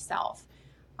detriment to myself.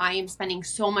 I am spending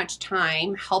so much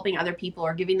time helping other people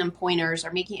or giving them pointers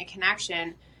or making a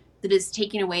connection that is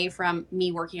taking away from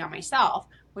me working on myself,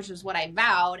 which is what I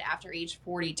vowed after age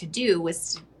 40 to do,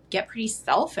 was to get pretty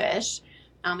selfish.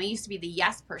 I used to be the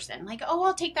yes person, like, oh,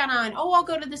 I'll take that on. Oh, I'll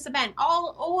go to this event.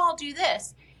 I'll do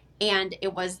this. And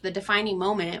it was the defining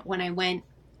moment when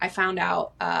I found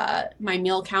out my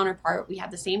male counterpart, we had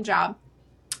the same job,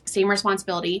 same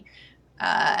responsibility,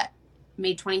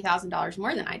 made $20,000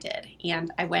 more than I did.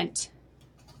 And I went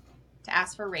to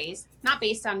ask for a raise, not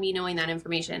based on me knowing that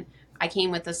information. I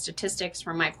came with the statistics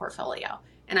from my portfolio.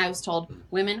 And I was told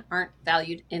women aren't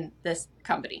valued in this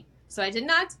company. So I did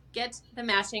not get the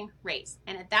matching raise.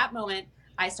 And at that moment,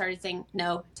 I started saying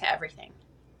no to everything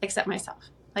except myself.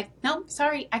 Like, no,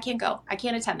 sorry, I can't go. I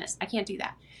can't attend this. I can't do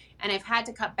that. And I've had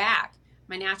to cut back.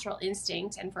 My natural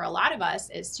instinct, and for a lot of us,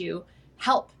 is to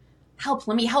help.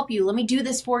 Let me help you. Let me do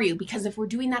this for you. Because if we're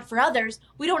doing that for others,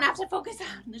 we don't have to focus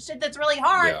on the shit that's really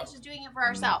hard. It's just doing it for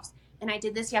ourselves. And I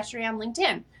did this yesterday on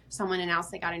LinkedIn. Someone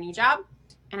announced they got a new job.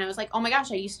 And I was like, oh my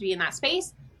gosh, I used to be in that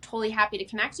space. Totally happy to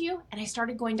connect you. And I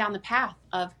started going down the path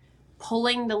of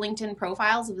pulling the LinkedIn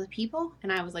profiles of the people.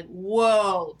 And I was like,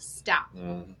 whoa, stop.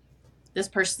 This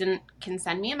person can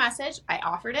send me a message. I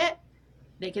offered it.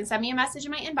 They can send me a message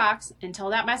in my inbox. Until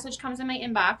that message comes in my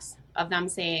inbox of them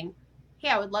saying, hey,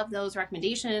 I would love those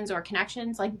recommendations or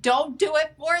connections. Like, don't do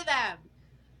it for them.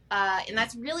 And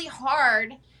that's really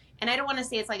hard. And I don't want to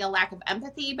say it's like a lack of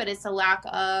empathy, but it's a lack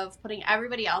of putting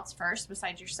everybody else first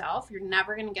besides yourself. You're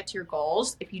never going to get to your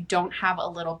goals if you don't have a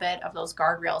little bit of those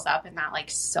guardrails up and that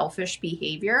like selfish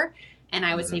behavior. And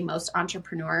I would say most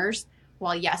entrepreneurs,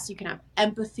 while yes, you can have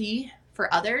empathy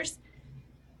for others,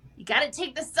 you got to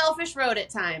take the selfish road at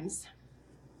times.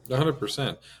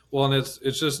 100%. Well, and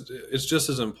it's just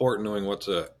as important knowing what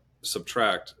to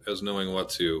subtract as knowing what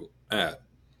to add.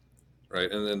 Right.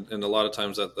 And a lot of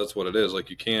times that's what it is. Like,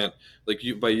 you can't, like,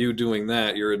 by you doing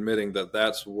that, you're admitting that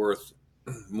that's worth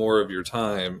more of your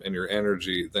time and your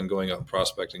energy than going out and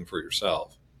prospecting for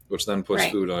yourself, which then puts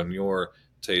food on your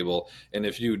table. And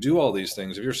if you do all these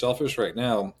things, if you're selfish right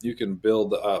now, you can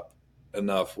build up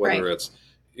enough, whether it's,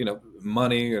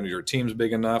 money and your team's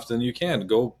big enough, then you can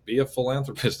go be a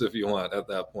philanthropist if you want at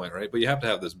that point. Right. But you have to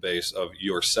have this base of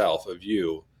yourself, of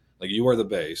you. Like, you are the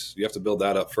base. You have to build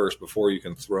that up first before you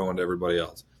can throw into everybody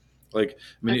else. Like,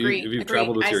 I mean, if you've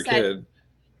traveled with your kid.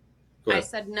 I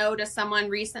said no to someone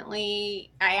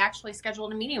recently. I actually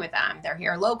scheduled a meeting with them. They're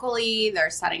here locally. They're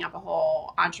setting up a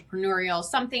whole entrepreneurial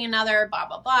something another, blah,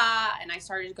 blah, blah. And I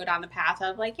started to go down the path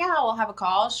of like, yeah, we'll have a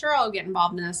call. Sure, I'll get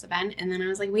involved in this event. And then I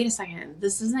was like, wait a second.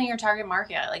 This isn't your target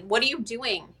market. Like, what are you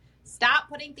doing? Stop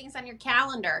putting things on your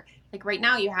calendar. Like, right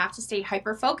now, you have to stay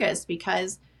hyper-focused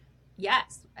because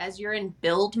yes, as you're in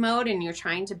build mode and you're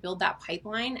trying to build that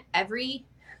pipeline,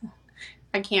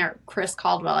 Chris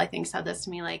Caldwell, I think, said this to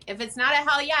me, like, if it's not a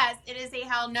hell yes, it is a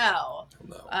hell no.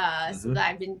 So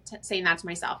I've been saying that to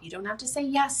myself. You don't have to say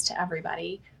yes to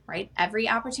everybody, right? Every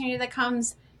opportunity that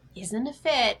comes isn't a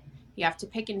fit. You have to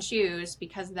pick and choose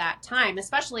because of that time,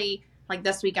 especially like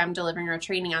this week, I'm delivering our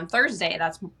training on Thursday.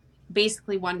 That's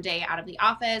basically one day out of the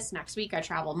office. Next week, I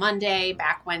travel Monday,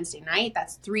 back Wednesday night.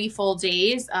 That's 3 full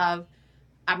days of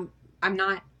I'm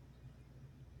not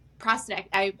prospect.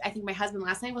 I think my husband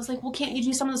last night was like, well, can't you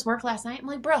do some of this work last night? I'm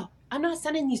like, bro, I'm not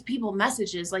sending these people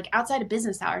messages like outside of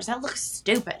business hours. That looks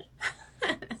stupid.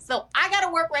 So I got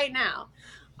to work right now.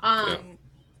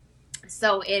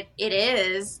 So it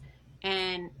is.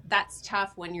 And that's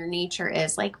tough when your nature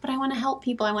is like, but I want to help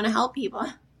people. I want to help people.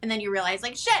 And then you realize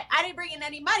like, shit, I didn't bring in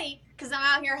any money because I'm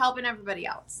out here helping everybody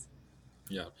else.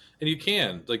 Yeah. And you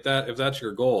can like that. If that's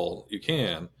your goal, you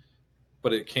can,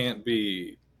 but it can't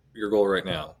be your goal right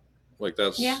now. Like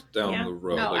that's down the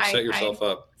road. No, set yourself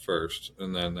up first,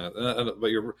 and then that.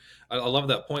 But I love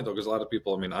that point though, because a lot of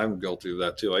people. I mean, I'm guilty of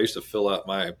that too. I used to fill out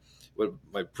my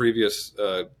previous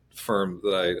firm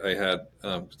that I had,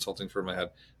 consulting firm I had.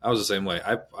 I was the same way.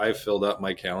 I filled up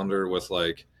my calendar with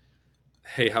like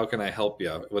hey, how can I help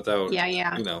you without,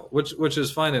 Yeah. which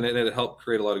is fine. And it helped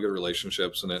create a lot of good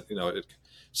relationships, and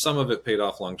some of it paid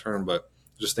off long term, but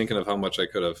just thinking of how much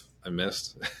I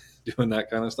missed doing that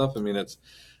kind of stuff. I mean, it's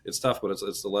tough, but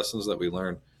it's the lessons that we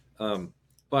learn.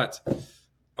 But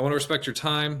I want to respect your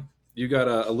time. You got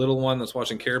a little one that's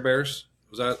watching Care Bears.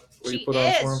 Was that what you put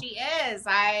on for him? She is.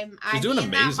 I'm doing being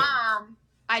amazing. That mom.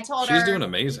 I told her she's doing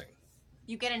amazing.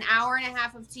 You get an hour and a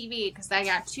half of TV because I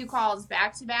got 2 calls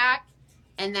back to back,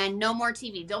 and then no more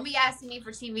TV. Don't be asking me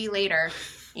for TV later.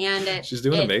 And she's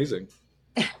doing amazing.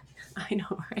 I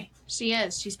know, right? She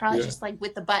is. She's probably just like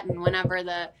with the button whenever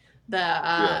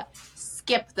the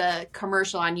skip the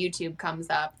commercial on YouTube comes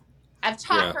up. I've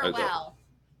taught her well.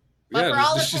 But for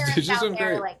all the parents out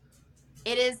there, like,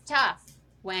 it is tough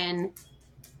when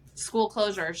school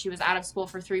closure. She was out of school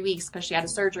for 3 weeks because she had a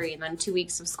surgery, and then 2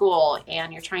 weeks of school,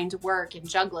 and you're trying to work and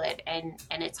juggle it, and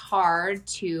it's hard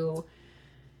to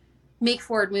make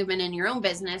forward movement in your own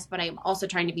business. But I'm also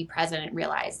trying to be present and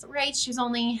realize, right, she's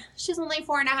only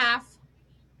 4.5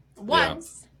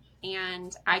 once,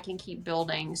 and I can keep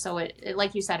building. So it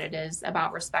like you said, it is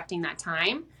about respecting that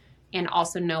time and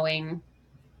also knowing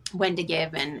when to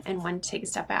give and when to take a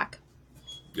step back.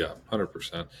 Yeah,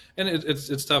 100%. And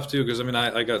it's tough too, because I mean,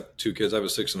 I got 2 kids. I have a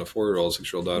 6 and a 4-year-old,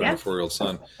 6-year-old daughter and a 4-year-old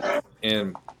son.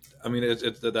 And I mean, it's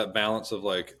that balance of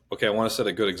like, okay, I want to set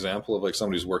a good example of like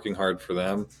somebody's working hard for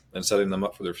them and setting them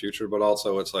up for their future, but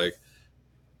also it's like,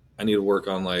 I need to work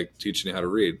on like teaching you how to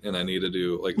read, and I need to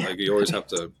do like you always have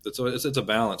to. It's a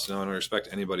balance, and I respect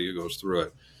anybody who goes through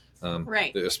it.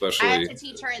 Right. Especially, I have to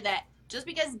teach her that just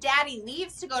because daddy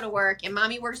leaves to go to work and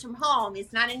mommy works from home,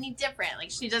 it's not any different.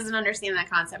 Like, she doesn't understand that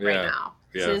concept right now.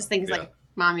 Yeah. She just thinks like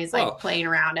mommy's like playing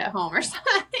around at home or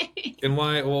something. And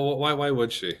why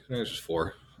would she? She's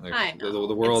 4. Like, I know.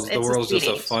 The world's just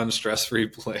a fun, stress-free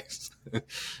place,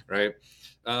 right?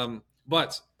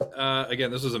 But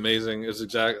again, this was amazing.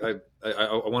 It's I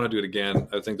want to do it again.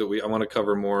 I think that I want to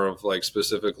cover more of like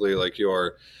specifically like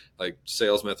your like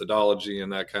sales methodology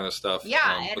and that kind of stuff.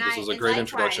 Yeah, but this was a great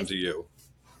introduction to you.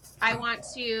 I want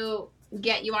to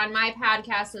get you on my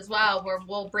podcast as well, where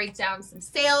we'll break down some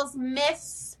sales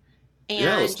myths and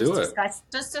let's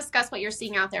discuss what you're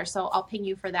seeing out there. So I'll ping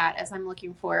you for that as I'm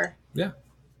looking for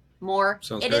more.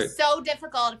 Sounds great. Is so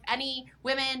difficult. If any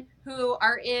women who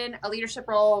are in a leadership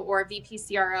role or a VP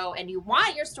CRO and you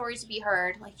want your story to be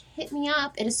heard, like, hit me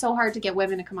up. It is so hard to get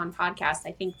women to come on podcasts.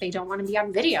 I think they don't want to be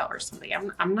on video or something.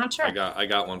 I'm not sure. I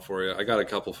got one for you. I got a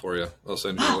couple for you. I'll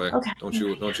send you away. Okay. Don't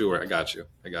you worry. I got you.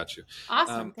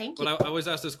 Awesome. Thank you. But I always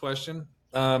ask this question.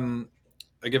 I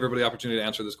give everybody the opportunity to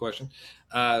answer this question.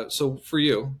 So for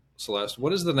you, Celeste,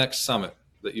 what is the next summit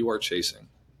that you are chasing?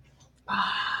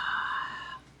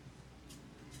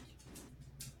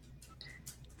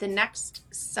 The next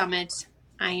summit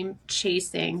I'm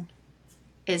chasing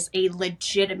is a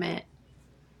legitimate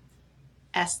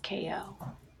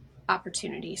SKO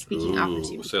opportunity.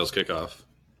 Opportunity. Sales kickoff.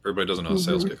 Everybody doesn't know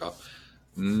sales kickoff.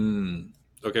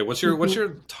 Okay, what's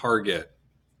your target?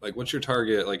 Like, what's your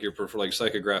target? Like your preferred, like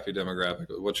psychography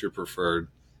demographic. What's your preferred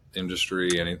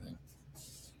industry? Anything?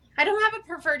 I don't have a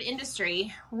preferred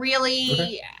industry, really.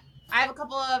 Okay. I have a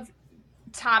couple of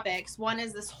topics. One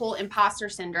is this whole imposter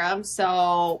syndrome.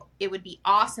 So it would be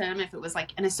awesome if it was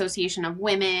like an association of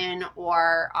women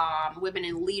or women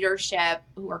in leadership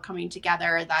who are coming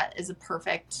together. That is a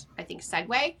perfect, I think,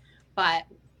 segue. But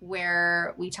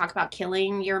where we talk about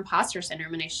killing your imposter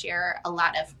syndrome, and I share a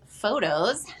lot of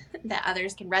photos that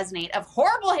others can resonate of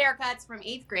horrible haircuts from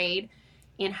 8th grade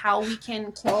and how we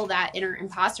can kill that inner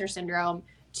imposter syndrome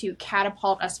to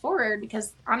catapult us forward,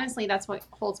 because honestly, that's what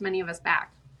holds many of us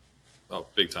back. Oh,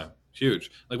 big time.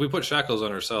 Huge. Like, we put shackles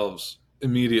on ourselves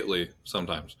immediately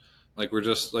sometimes. Like, we're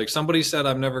just like, somebody said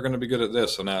I'm never going to be good at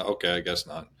this, so now, okay, I guess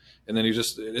not. And then you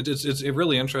just, it's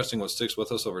really interesting what sticks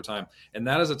with us over time. And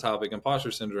that is a topic,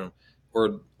 imposter syndrome,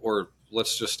 or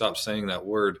let's just stop saying that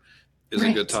word, is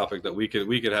a good topic that we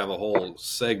could have a whole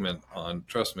segment on.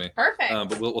 Trust me. Perfect.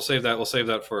 But we'll save that. We'll save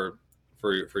that for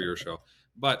your show.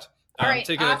 But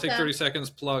take 30 seconds,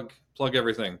 plug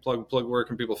everything. Plug where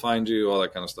can people find you, all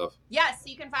that kind of stuff. Yes,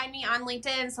 you can find me on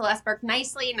LinkedIn, Celeste Berke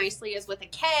Nicely. Nicely is with a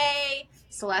K.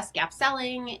 Celeste Gap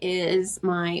Selling is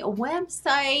my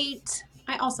website.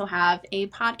 I also have a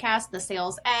podcast, The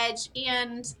Sales Edge,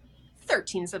 and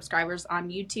 13 subscribers on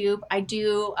YouTube. I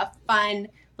do a fun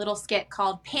little skit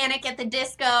called Panic at the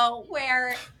Disco,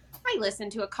 where I listen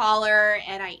to a caller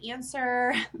and I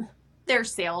answer their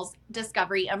sales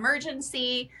discovery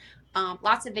emergency.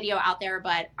 Lots of video out there,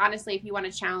 but honestly, if you want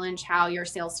to challenge how your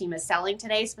sales team is selling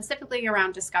today, specifically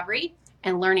around discovery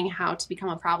and learning how to become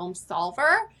a problem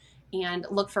solver and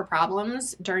look for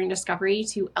problems during discovery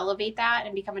to elevate that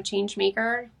and become a change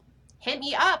maker, hit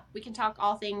me up. We can talk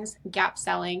all things gap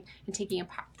selling and taking a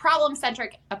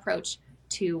problem-centric approach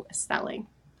to selling.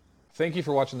 Thank you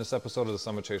for watching this episode of the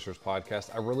Summit Chasers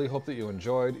podcast. I really hope that you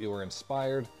enjoyed, you were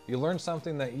inspired, you learned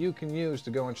something that you can use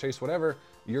to go and chase whatever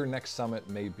your next summit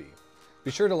may be.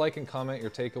 Be sure to like and comment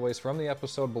your takeaways from the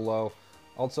episode below.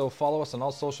 Also, follow us on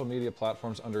all social media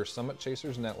platforms under Summit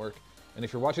Chasers Network. And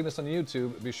if you're watching this on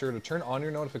YouTube, be sure to turn on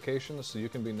your notifications so you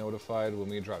can be notified when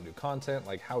we drop new content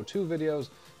like how-to videos,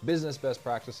 business best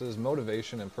practices,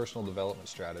 motivation, and personal development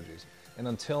strategies. And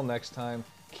until next time,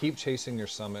 keep chasing your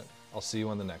summit. I'll see you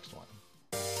on the next one.